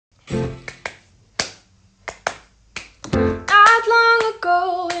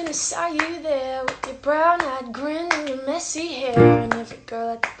saw you there with your brown-eyed grin and your messy hair, and every girl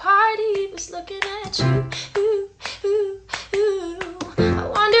at the party was looking at you. Ooh, ooh, ooh. I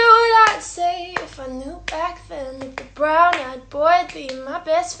wonder what I'd say if I knew back then that the brown-eyed boy'd be my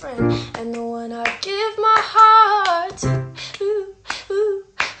best friend and the one I'd give my heart to. Ooh, ooh,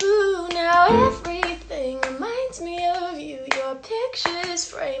 ooh. Now everything reminds me of you. Your picture's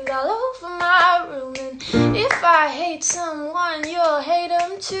framed all over my room, and if I hate someone, you'll hate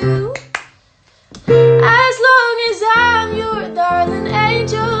them too. As long as I'm your darling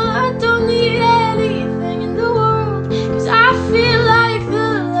angel, I don't need anything in the world, 'cause I feel like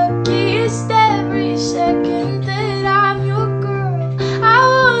the luckiest every second that I'm your girl. I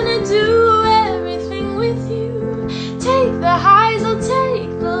wanna do everything with you, take the highs, I'll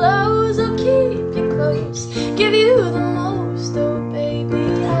take the lows, I'll keep you close, give you the most. Oh baby,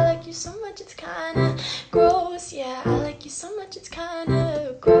 I like you so much it's kinda gross. Yeah, I like you so much it's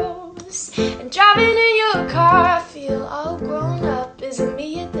kinda gross. And driving in your car, I feel all grown up. Is it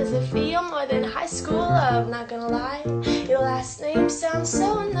me or does it feel more than high school love? Not gonna lie, your last name sounds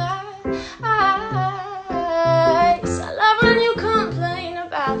so nice. I love when you complain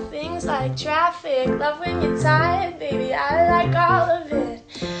about things like traffic. Love when you're tired, baby, I like all of it.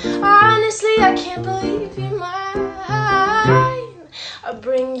 Honestly, I can't believe you're mine. I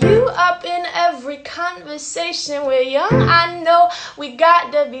bring you up in every conversation. We're young, I know we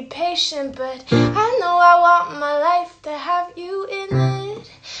got to be patient, but I know I want my life to have you in it.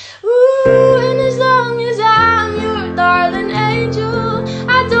 Ooh, and as long as I'm your darling angel,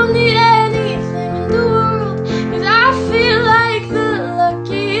 I don't need anything in the world, 'cause I feel like the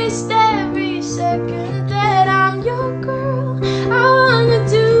luckiest every second that I'm your girl. I wanna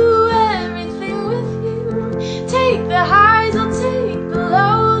do everything with you, take the highs, I'll take the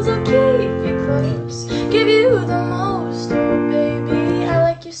lows, I'll keep you close, give you the most. Oh baby, I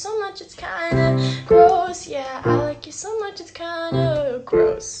like you so much it's kinda gross. Yeah, I like you so much it's kinda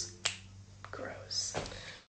gross.